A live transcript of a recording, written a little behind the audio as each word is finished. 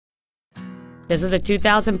This is a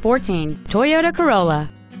 2014 Toyota Corolla.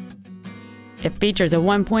 It features a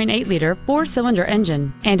 1.8-liter four-cylinder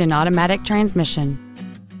engine and an automatic transmission.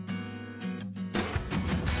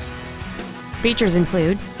 Features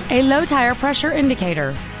include a low tire pressure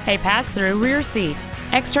indicator, a pass-through rear seat,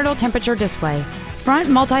 external temperature display, front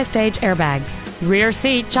multi-stage airbags, rear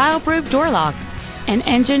seat child-proof door locks, an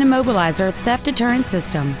engine immobilizer theft deterrent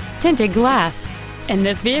system, tinted glass, and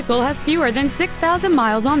this vehicle has fewer than 6,000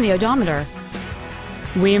 miles on the odometer.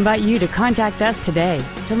 We invite you to contact us today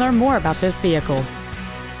to learn more about this vehicle.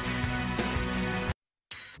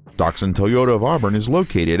 Doxon Toyota of Auburn is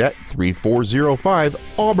located at 3405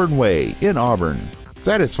 Auburn Way in Auburn,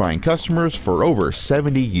 satisfying customers for over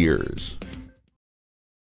 70 years.